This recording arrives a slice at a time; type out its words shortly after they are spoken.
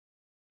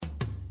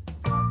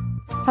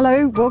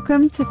Hello,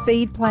 welcome to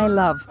Feed, Play,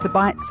 Love, the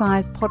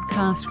bite-sized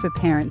podcast for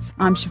parents.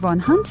 I'm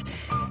Siobhan Hunt.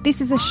 This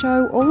is a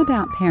show all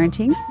about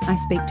parenting. I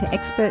speak to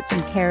experts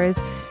and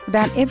carers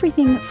about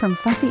everything from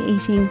fussy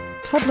eating,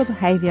 toddler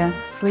behaviour,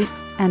 sleep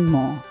and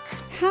more.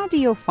 How do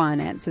your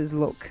finances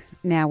look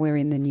now we're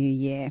in the new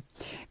year?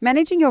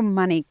 Managing your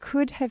money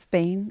could have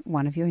been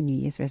one of your New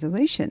Year's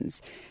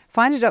resolutions.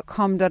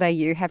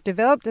 Finder.com.au have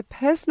developed a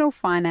personal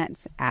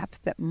finance app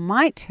that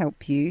might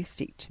help you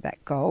stick to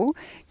that goal.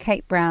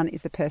 Kate Brown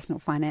is a personal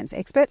finance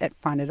expert at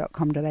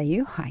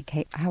Finder.com.au. Hi,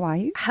 Kate. How are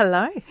you?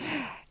 Hello.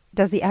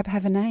 Does the app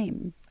have a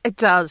name? It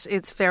does.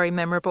 It's very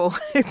memorable.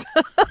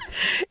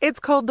 It's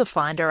called the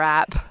Finder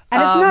app.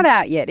 And it's not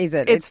out yet, is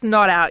it? It's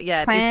not out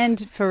yet.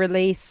 Planned for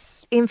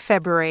release in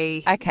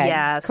February. Okay.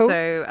 Yeah. Cool.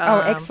 So,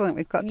 excellent.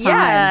 We've got time.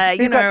 Yeah,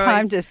 We've got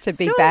time just to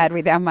be bad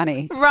with our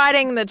money.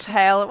 Riding the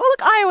tail. Well,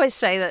 look, I always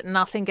say that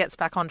nothing gets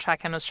back on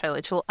track in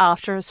Australia till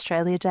after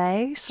Australia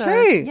Day. So,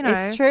 true.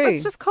 It's true.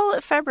 Let's just call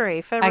it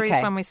February. February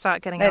is when we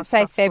start getting our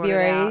stuff Let's say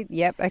February. sorted out.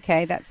 Yep.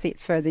 Okay. That's it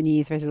for the New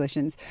Year's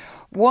resolutions.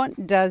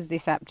 What does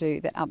this app do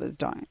that others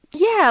don't?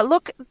 Yeah,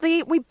 look,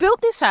 we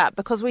built this app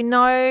because we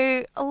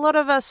know a lot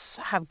of us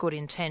have good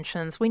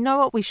intentions. We know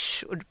what we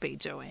should be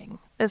doing.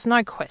 There's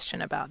no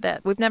question about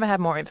that. We've never had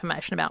more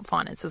information about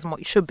finances and what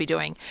you should be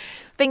doing.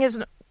 Thing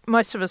is,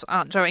 most of us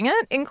aren't doing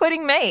it,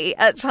 including me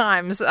at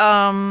times,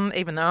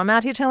 even though I'm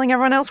out here telling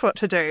everyone else what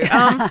to do.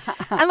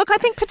 And look, I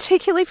think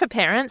particularly for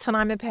parents, and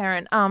I'm a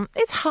parent,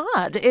 it's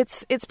hard.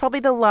 It's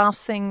probably the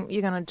last thing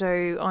you're going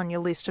to do on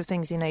your list of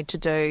things you need to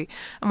do.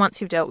 And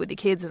once you've dealt with your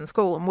kids and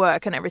school and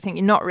work and everything,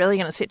 you're not really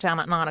going to sit down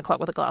at 9 o'clock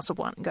with a glass of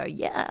wine and go,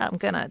 yeah, I'm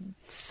going to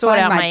sort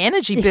out my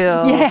energy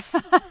bills.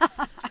 Yes.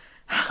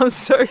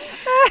 So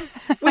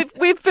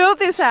we've built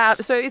this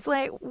app. So it's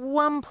like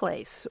one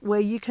place where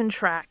you can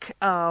track,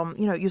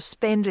 your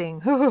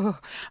spending,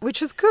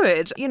 which is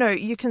good.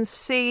 You can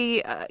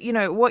see,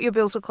 what your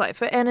bills look like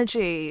for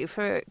energy,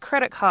 for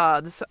credit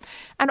cards.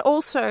 And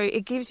also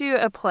it gives you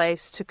a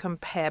place to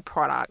compare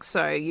products.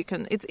 So you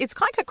can, it's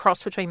kind of a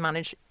cross between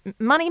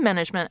money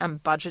management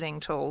and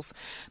budgeting tools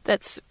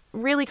that's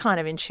really kind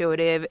of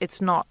intuitive. It's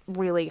not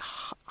really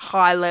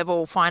high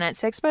level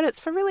finance expert. It's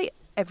for really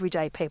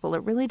everyday people that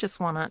really just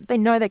they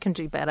know they can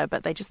do better,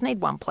 but they just need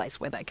one place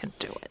where they can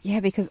do it. Yeah,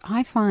 because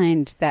I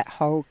find that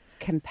whole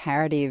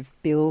comparative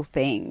bill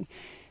thing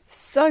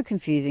so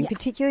confusing,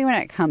 particularly when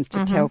it comes to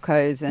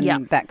telcos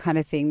and that kind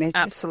of thing.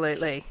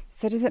 Absolutely.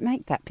 So does it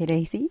make that bit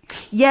easy?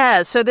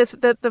 Yeah, so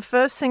the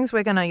first things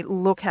we're going to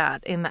look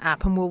at in the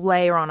app, and we'll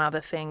layer on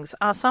other things,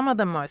 are some of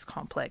the most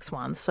complex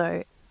ones.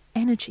 So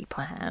energy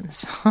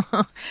plans.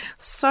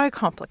 So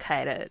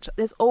complicated.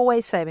 There's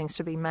always savings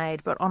to be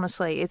made, but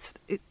honestly,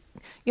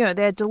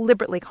 they're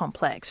deliberately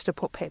complex to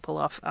put people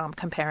off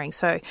comparing.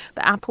 So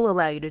the app will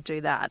allow you to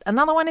do that.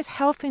 Another one is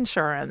health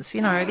insurance.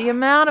 The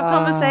amount of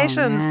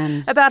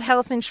conversations about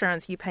health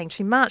insurance. Are you paying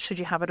too much? Should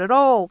you have it at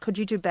all? Could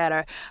you do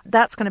better?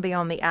 That's going to be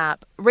on the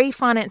app.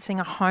 Refinancing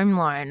a home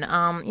loan.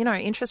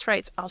 Interest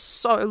rates are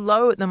so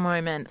low at the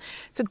moment.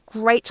 It's a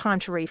great time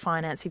to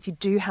refinance if you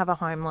do have a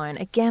home loan.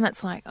 Again,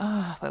 it's like,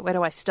 where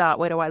do I start?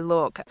 Where do I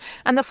look?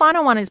 And the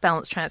final one is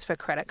balance transfer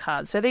credit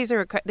cards. So this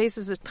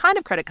is a kind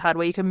of credit card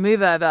where you can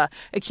move over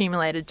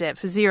accumulated debt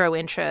for zero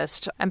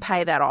interest and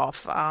pay that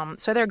off.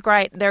 So they're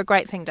a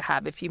great thing to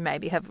have if you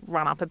maybe have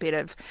run up a bit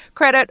of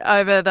credit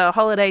over the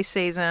holiday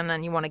season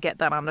and you want to get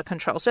that under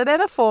control. So they're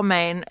the four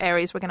main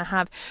areas we're going to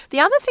have.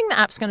 The other thing the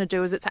app's going to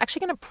do is it's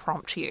actually going to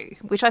prompt you,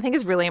 which I think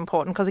is really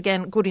important because,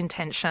 again, good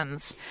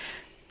intentions.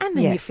 And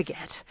then you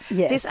forget.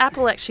 Yes. This app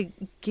will actually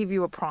give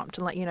you a prompt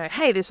and let you know,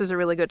 hey, this is a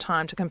really good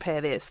time to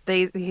compare this.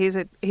 Here's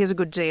a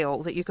good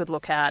deal that you could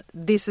look at.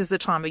 This is the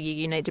time of year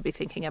you need to be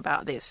thinking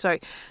about this. So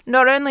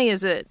not only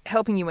is it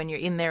helping you when you're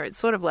in there, it's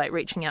sort of like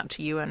reaching out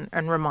to you and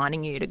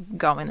reminding you to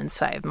go in and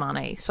save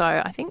money. So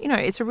I think,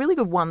 it's a really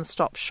good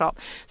one-stop shop.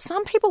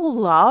 Some people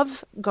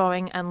love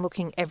going and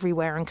looking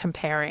everywhere and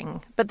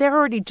comparing, but they're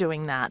already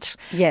doing that.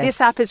 Yes.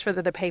 This app is for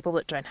the people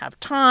that don't have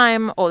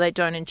time or they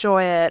don't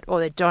enjoy it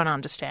or they don't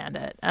understand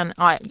it. And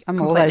I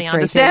completely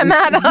understand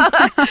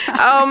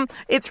that.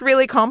 It's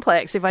really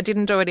complex. If I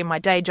didn't do it in my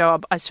day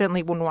job, I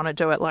certainly wouldn't want to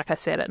do it, like I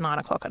said, at 9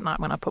 o'clock at night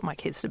when I put my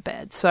kids to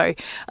bed. So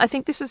I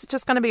think this is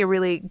just going to be a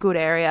really good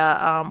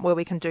area where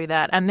we can do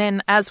that. And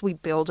then as we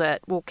build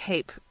it, we'll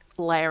keep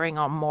layering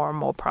on more and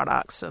more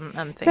products and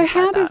things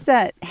so like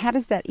that. How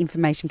does that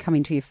information come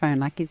into your phone?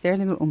 Like, is there a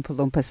little Oompa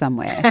Loompa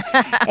somewhere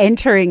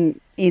entering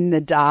in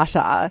the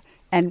data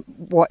and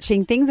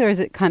watching things, or is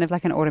it kind of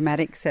like an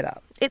automatic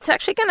setup? It's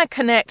actually going to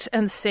connect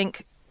and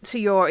sync to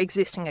your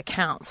existing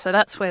accounts. So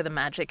that's where the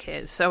magic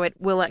is. So it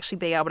will actually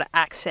be able to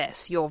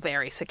access your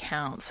various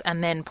accounts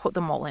and then put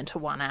them all into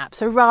one app.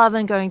 So rather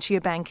than going to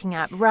your banking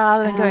app,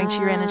 rather than going to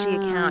your energy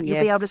account,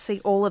 you'll be able to see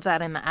all of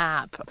that in the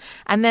app.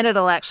 And then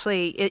it'll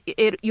actually,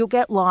 you'll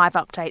get live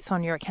updates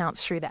on your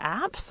accounts through the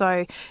app.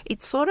 So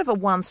it's sort of a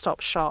one-stop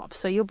shop.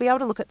 So you'll be able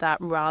to look at that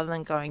rather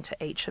than going to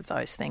each of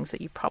those things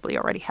that you probably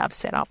already have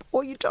set up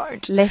or you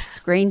don't. Less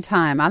screen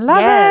time. I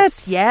love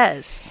it.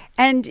 Yes.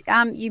 And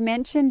you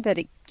mentioned that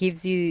it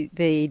gives you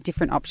the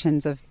different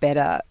options of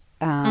better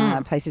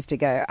places to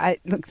go.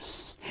 Look,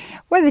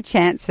 what are the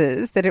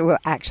chances that it will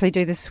actually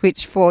do the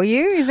switch for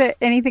you? Is there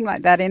anything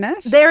like that in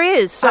it? There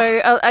is. So,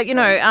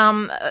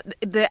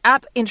 the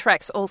app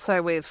interacts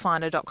also with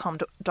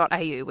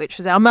finder.com.au, which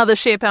is our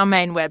mothership, our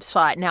main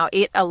website. Now,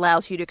 it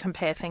allows you to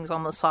compare things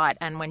on the site,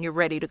 and when you're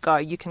ready to go,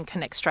 you can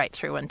connect straight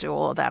through and do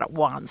all of that at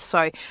once.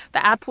 So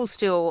the app will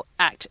still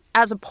act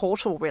as a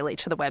portal, really,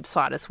 to the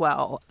website as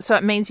well. So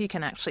it means you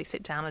can actually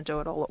sit down and do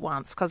it all at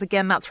once. Because,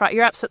 again, that's right.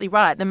 You're absolutely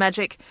right. The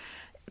magic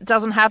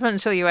doesn't happen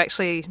until you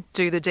actually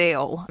do the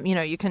deal. You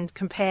know, you can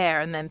compare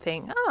and then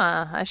think,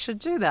 I should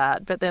do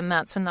that. But then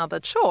that's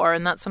another chore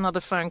and that's another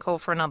phone call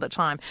for another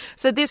time.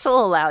 So this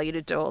will allow you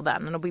to do all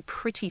that, and it'll be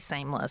pretty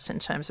seamless in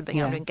terms of being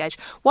able to engage.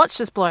 What's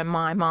just blown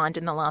my mind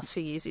in the last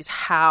few years is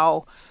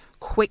how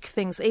quick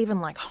things, even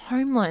like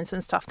home loans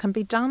and stuff, can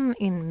be done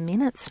in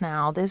minutes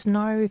now. There's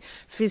no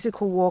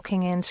physical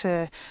walking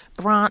into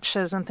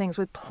branches and things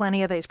with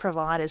plenty of these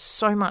providers.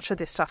 So much of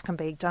this stuff can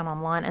be done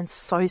online and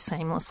so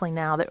seamlessly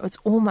now that it's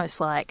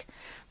almost like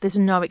there's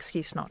no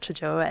excuse not to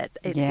do it.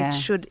 It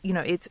should,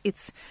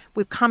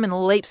 we've come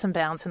in leaps and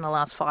bounds in the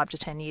last 5 to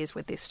 10 years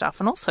with this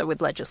stuff, and also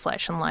with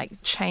legislation. Like,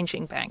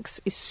 changing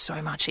banks is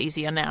so much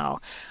easier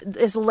now.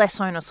 There's less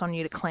onus on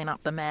you to clean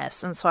up the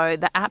mess, and so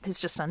the app is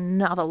just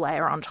another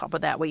layer on top of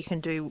that where you can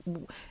do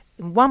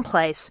in one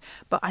place.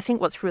 But I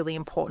think what's really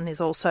important is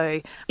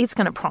also it's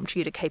going to prompt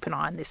you to keep an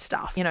eye on this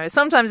stuff. You know,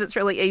 sometimes it's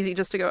really easy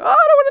just to go, I don't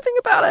want to think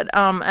about it.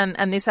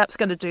 And this app's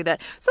going to do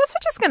that. So it's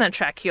just going to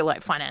track your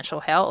like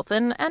financial health.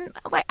 And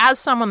like, as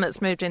someone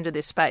that's moved into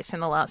this space in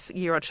the last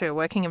year or two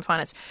working in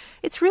finance,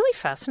 it's really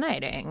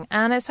fascinating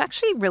and it's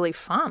actually really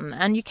fun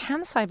and you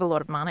can save a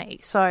lot of money.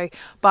 So,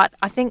 but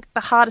I think the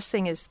hardest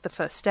thing is the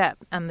first step,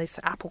 and this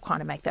app will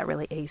kind of make that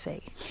really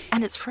easy.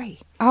 And it's free.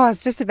 Oh, I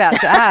was just about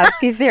to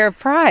ask, is there a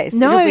price?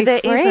 No,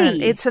 there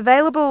isn't. It's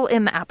available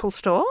in the Apple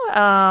Store,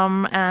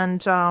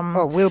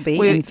 or will be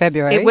in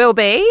February. It will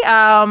be,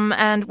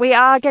 and we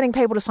are getting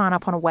people to sign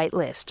up on a wait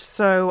list.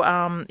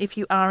 So if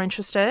you are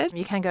interested,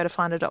 you can go to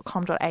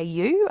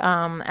finder.com.au,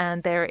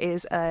 and there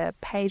is a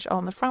page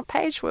on the front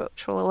page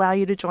which will allow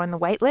you to join the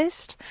wait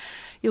list.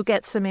 You'll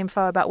get some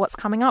info about what's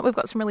coming up. We've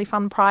got some really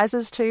fun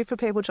prizes too for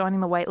people joining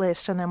the wait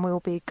list, and then we'll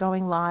be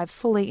going live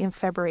fully in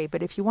February.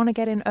 But if you want to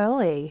get in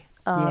early,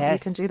 you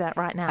can do that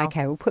right now.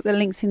 Okay, we'll put the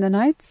links in the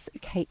notes.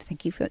 Kate,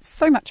 thank you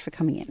so much for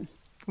coming in.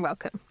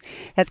 Welcome.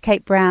 That's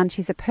Kate Brown.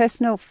 She's a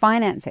personal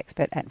finance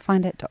expert at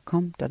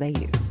finder.com.au.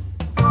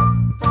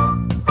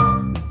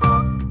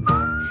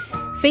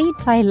 Feed,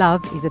 Play,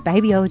 Love is a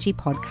babyology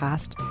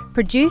podcast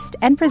produced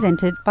and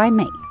presented by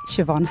me,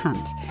 Siobhan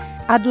Hunt.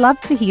 I'd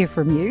love to hear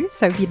from you,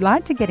 so if you'd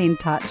like to get in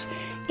touch,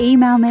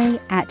 email me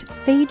at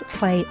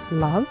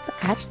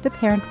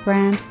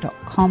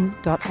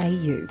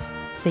feedplaylove@theparentbrand.com.au.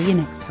 See you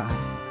next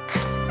time.